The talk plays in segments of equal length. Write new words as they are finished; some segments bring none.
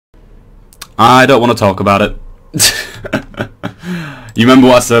I don't want to talk about it. You remember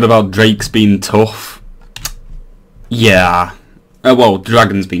what I said about drakes being tough? Yeah. Well,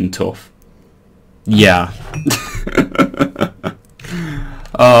 dragons being tough. Yeah.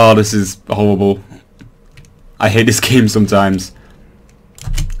 Oh, this is horrible. I hate this game sometimes.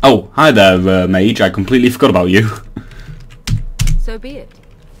 Oh, hi there, mage. I completely forgot about you. So be it.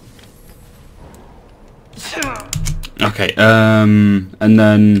 Okay, and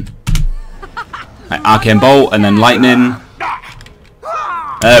then arcane bolt, and then lightning.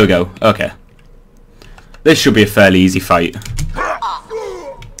 There we go. Okay, this should be a fairly easy fight.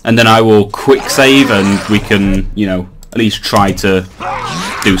 And then I will quick save, and we can, you know, at least try to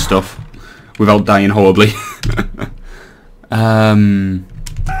do stuff without dying horribly.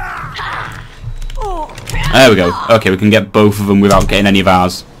 There we go. Okay, we can get both of them without getting any of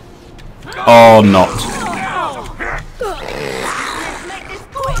ours. Or not.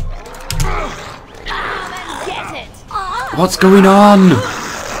 What's going on?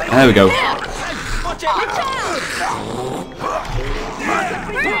 There we go.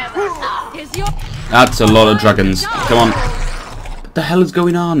 That's a lot of dragons. Come on. What the hell is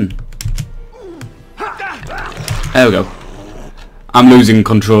going on? There we go. I'm losing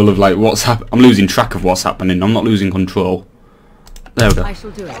control of like what's happening. I'm losing track of what's happening. I'm not losing control. There we go. I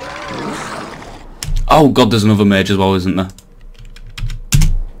shall do it. Oh god, there's another mage as well, isn't there?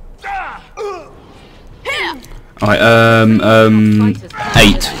 Alright,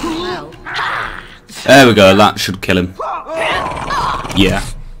 8. There we go, that should kill him. Yeah.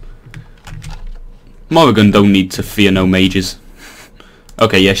 Morrigan don't need to fear no mages.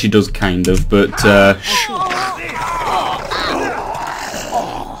 Okay, yeah, she does kind of, but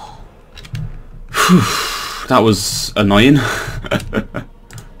that was annoying.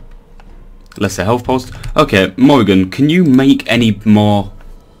 Let's say health post. Okay, Morrigan, can you make any more?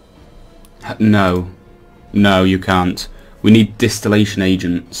 No. No, you can't. We need distillation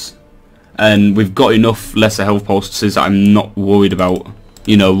agents. And we've got enough lesser health poultices that I'm not worried about,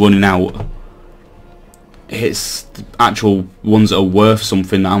 you know, running out. It's the actual ones that are worth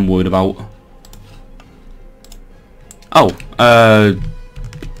something that I'm worried about. Oh, I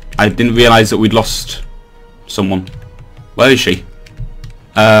didn't realise that we'd lost someone. Where is she?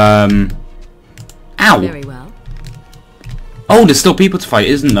 Ow! Very well. Oh, there's still people to fight,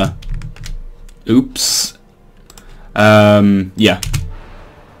 isn't there? Oops. Yeah.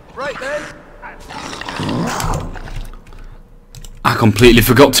 Right then. I completely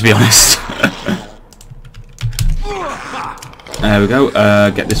forgot, to be honest. There we go.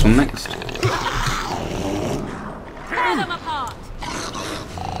 Get this one next.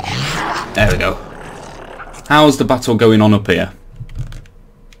 There we go. How's the battle going on up here?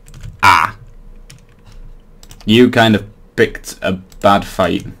 Ah. You kind of picked a bad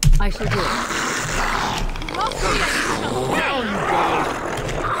fight. I shall do it.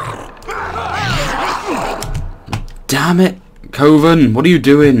 Damn it, Coven, what are you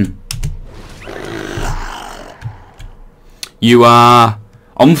doing? You are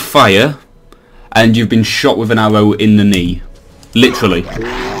on fire, and you've been shot with an arrow in the knee. Literally.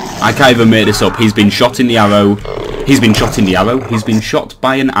 I can't even make this up. He's been shot in the arrow. He's been shot in the arrow. He's been shot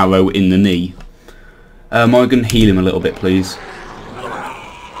by an arrow in the knee. Morrigan, heal him a little bit, please.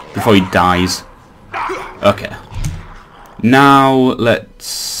 Before he dies. Okay. Now,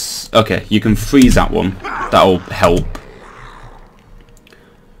 let's... Okay, you can freeze that one. That'll help.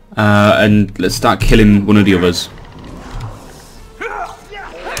 And let's start killing one of the others.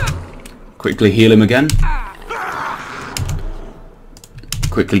 Quickly heal him again.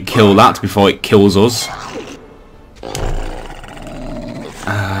 Quickly kill that before it kills us.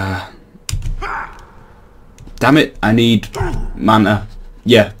 Damn it, I need mana.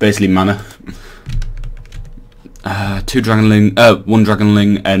 Yeah, basically mana. 2 dragonling, 1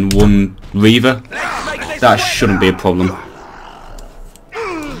 dragonling and 1 reaver. That shouldn't be a problem.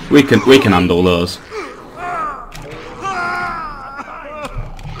 We can handle those.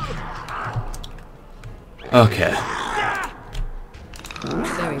 Okay.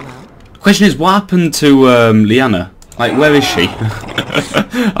 Very well. Question is, what happened to Liana? Like, where is she?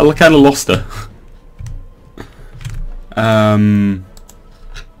 I kind of lost her.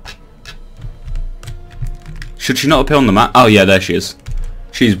 Should she not appear on the map? Oh yeah, there she is.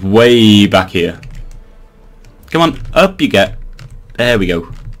 She's way back here. Come on, up you get. There we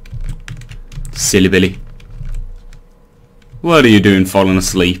go. Silly Billy. What are you doing falling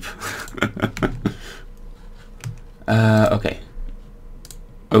asleep? Okay.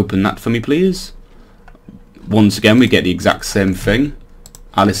 Open that for me, please. Once again, we get the exact same thing.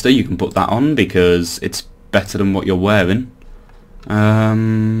 Alistair, you can put that on because it's better than what you're wearing.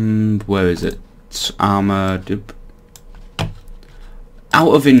 Where is it? Armor.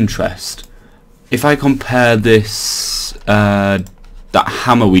 Out of interest, if I compare this, that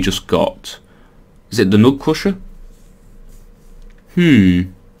hammer we just got, is it the Nut Crusher?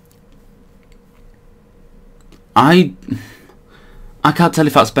 I can't tell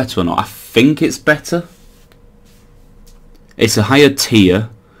if that's better or not. I think it's better. It's a higher tier.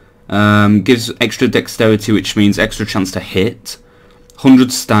 Gives extra dexterity, which means extra chance to hit.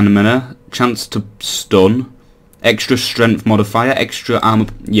 100 stamina, chance to stun, extra strength modifier, extra armor.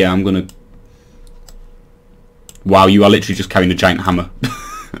 Yeah, I'm gonna. Wow, you are literally just carrying a giant hammer.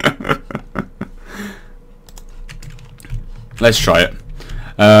 Let's try it.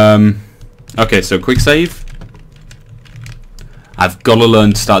 Okay, so quick save. I've got to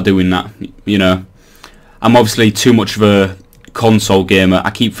learn to start doing that. You know, I'm obviously too much of a console gamer. I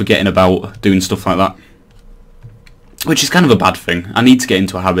keep forgetting about doing stuff like that, which is kind of a bad thing. I need to get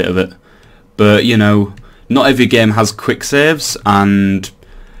into a habit of it. But, you know, not every game has quick saves, and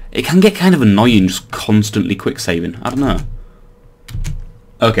it can get kind of annoying just constantly quick saving. I don't know.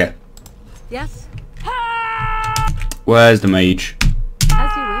 Okay. Yes? Where's the mage?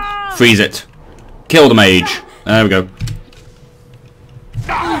 As you wish. Freeze it. Kill the mage. There we go.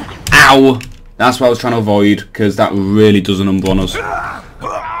 Ow! That's what I was trying to avoid, because that really does a number on us.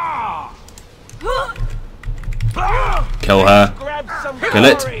 Kill her. Kill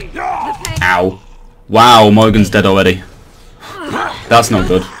it. Ow. Wow, Morgan's dead already. That's not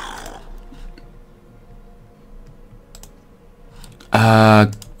good.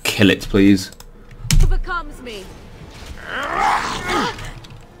 Kill it, please. Becomes me.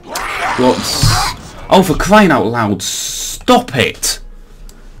 Whoops. Oh, for crying out loud, stop it!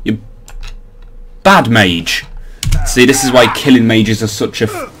 You bad mage. See, this is why killing mages are such a...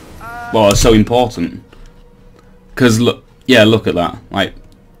 well, are so important. Because, look, yeah, look at that. Like,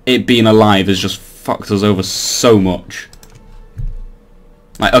 it being alive has just fucked us over so much.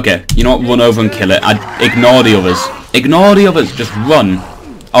 Like, okay, you know what? Run over and kill it. Ignore the others. Ignore the others. Just run.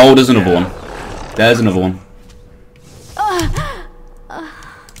 Oh, there's another one. There's another one.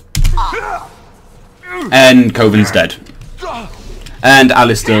 And Coven's dead. And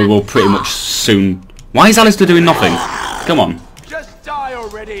Alistair will pretty much soon... Why is Alistair doing nothing? Come on. Just die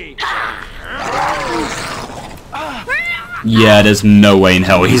already. Yeah, there's no way in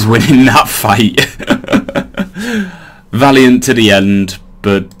hell he's winning that fight. Valiant to the end,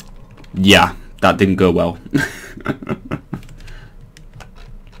 but yeah, that didn't go well.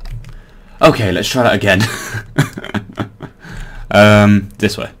 Okay, let's try that again.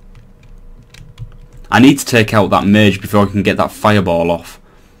 This way. I need to take out that mage before I can get that fireball off.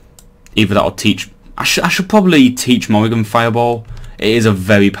 Either that'll teach... I should probably teach Morrigan fireball. It is a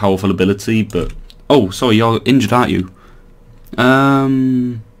very powerful ability, but... Oh, sorry, you're injured, aren't you?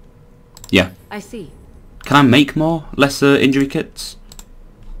 Yeah. I see. Can I make more lesser injury kits?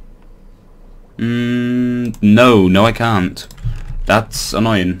 No, I can't. That's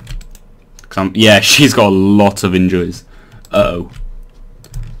annoying. Yeah, she's got a lot of injuries. Uh-oh.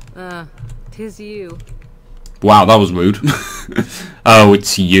 Tis you. Wow, that was rude. Oh,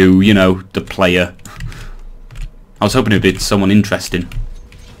 it's you know, the player. I was hoping it'd be someone interesting.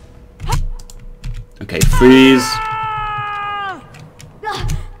 Okay, freeze.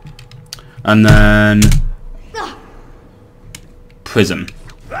 And then... prison.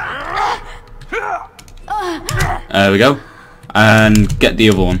 There we go. And get the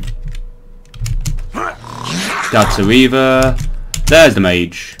other one. That's a Reaver. There's the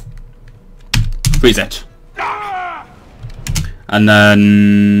mage. Freeze it. And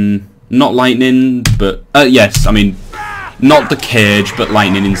then... not lightning, but... yes, I mean... not the cage, but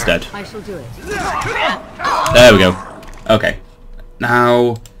lightning instead. I shall do it. There we go. Okay.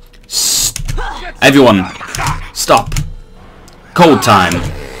 Now... everyone, stop. Cold time.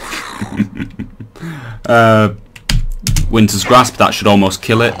 Winter's Grasp, that should almost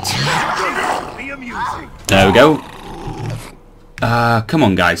kill it. There we go. Come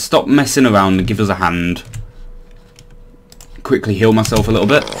on guys, stop messing around and give us a hand. Quickly heal myself a little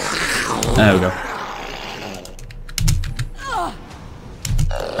bit. There we go.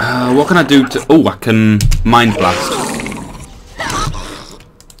 What can I do to... oh, I can Mind Blast.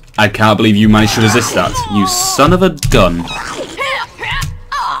 I can't believe you managed to resist that, you son of a gun.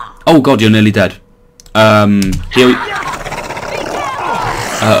 Oh god, you're nearly dead. Heal...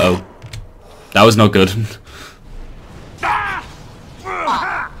 uh-oh. That was not good.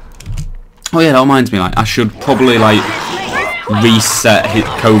 Oh yeah, that reminds me, like, I should probably, like, reset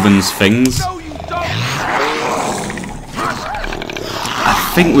Coven's things.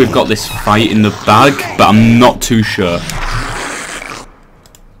 I think we've got this fight in the bag, but I'm not too sure.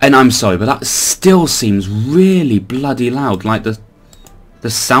 And I'm sorry, but that still seems really bloody loud. Like the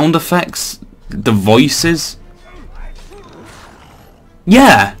sound effects, the voices.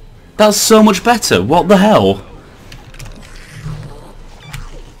 Yeah, that's so much better. What the hell?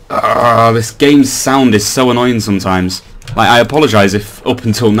 This game's sound is so annoying sometimes. Like, I apologise if up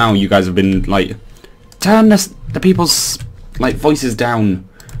until now you guys have been like, turn the people's like voices down.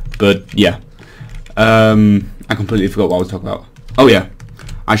 But yeah, I completely forgot what I was talking about. Oh yeah,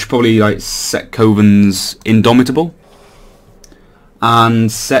 I should probably like set Coven's Indomitable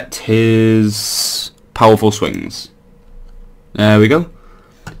and set his Powerful Swings. There we go.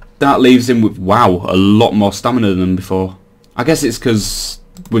 That leaves him with, wow, a lot more stamina than before. I guess it's because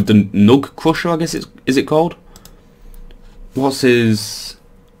with the Nug Crusher, I guess is it called? What's his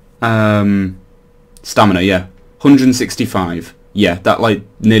stamina? Yeah, 165. Yeah, that like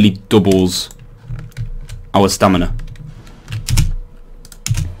nearly doubles our stamina.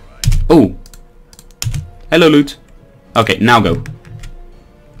 Oh, hello, loot. Okay, now go.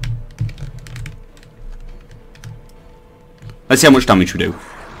 Let's see how much damage we do.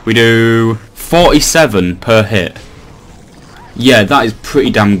 We do 47 per hit. Yeah, that is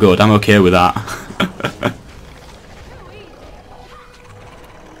pretty damn good. I'm okay with that.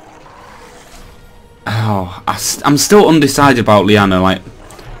 Oh, I'm still undecided about Liana. Like,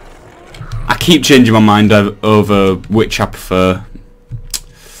 I keep changing my mind over which I prefer.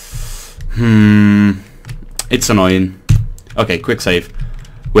 It's annoying. Okay, quick save.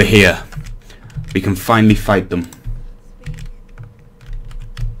 We're here. We can finally fight them.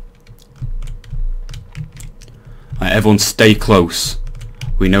 Right, everyone stay close.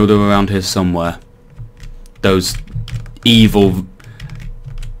 We know they're around here somewhere. Those evil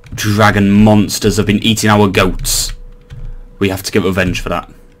dragon monsters have been eating our goats. We have to get revenge for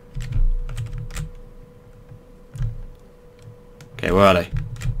that. Okay, where are they?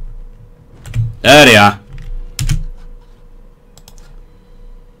 There they are.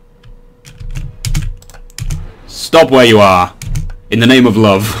 Stop where you are. In the name of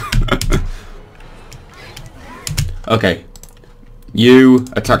love. Okay. You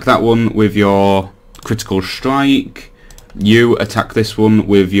attack that one with your critical strike. You attack this one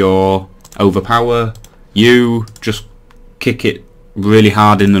with your overpower. You just kick it really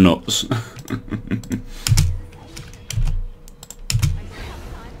hard in the nuts.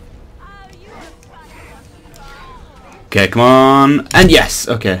 Okay, come on. And yes,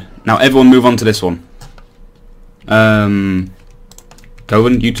 okay. Now everyone move on to this one. Coven,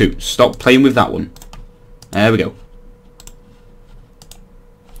 you two, stop playing with that one. There we go.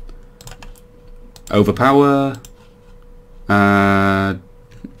 Overpower.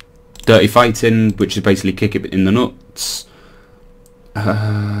 Dirty fighting, which is basically kick it in the nuts.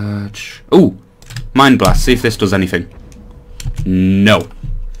 Oh, mind blast. See if this does anything. No.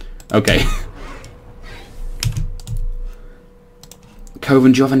 Okay.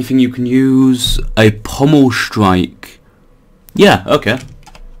 Coven, do you have anything you can use? A pommel strike. Yeah. Okay.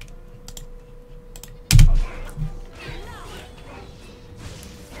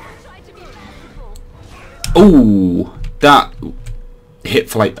 Oh, that hit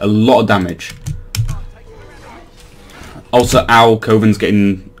for like a lot of damage. Also, ow, Coven's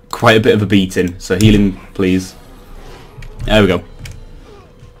getting quite a bit of a beating, so heal him, please. There we go.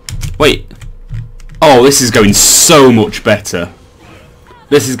 Wait. Oh, this is going so much better.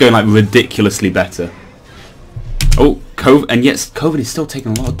 This is going like ridiculously better. Oh, Coven, and yes, Coven is still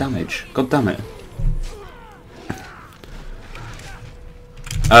taking a lot of damage. God damn it.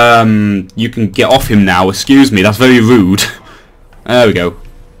 You can get off him now. Excuse me, that's very rude. There we go.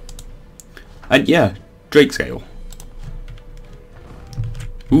 And yeah, Drake scale.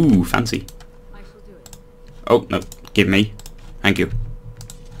 Ooh, fancy. Oh, no, give me. Thank you.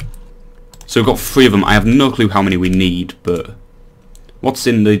 So we've got 3 of them. I have no clue how many we need, but... What's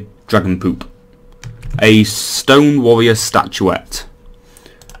in the dragon poop? A stone warrior statuette.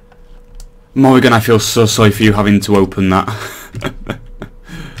 Morrigan, I feel so sorry for you having to open that.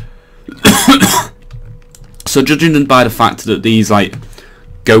 So judging by the fact that these like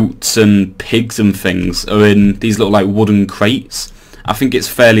goats and pigs and things are in these little like wooden crates, I think it's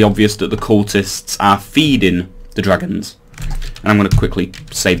fairly obvious that the cultists are feeding the dragons. And I'm going to quickly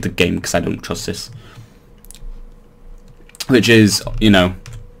save the game because I don't trust this. Which is, you know,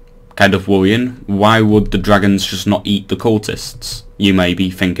 kind of worrying. Why would the dragons just not eat the cultists? You may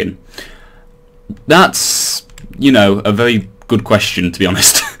be thinking. That's, you know, a very good question, to be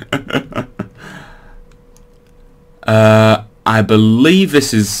honest. I believe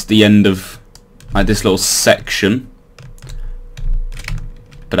this is the end of like this little section.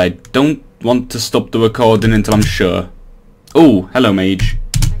 But I don't want to stop the recording until I'm sure. Oh, hello, mage.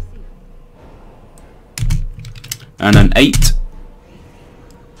 And an 8.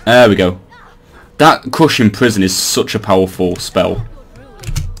 There we go. That Crush in Prison is such a powerful spell.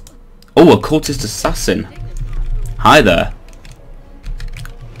 Oh, a cultist assassin. Hi there.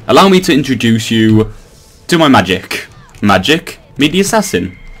 Allow me to introduce you to my magic. Magic? Meet the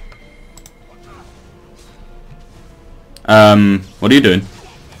assassin. What are you doing?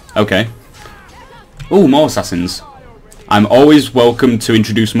 Okay. Oh, more assassins. I'm always welcome to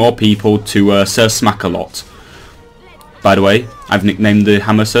introduce more people to Sir Smack-a-Lot. By the way, I've nicknamed the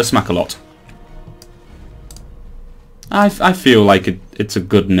hammer Sir Smack-a-Lot. I feel like it's a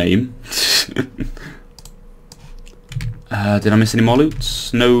good name. Did I miss any more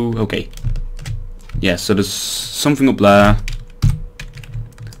loots? No? Okay. Yeah, so there's something up there.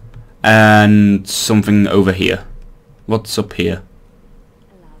 And something over here. What's up here?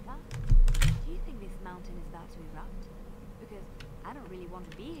 Lava? Do you think this mountain is about to erupt? Because I don't really want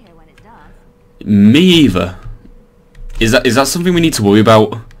to be here when it does. Me either. Is that something we need to worry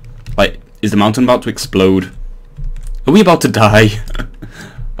about? Like, is the mountain about to explode? Are we about to die?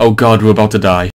 Oh god, we're about to die.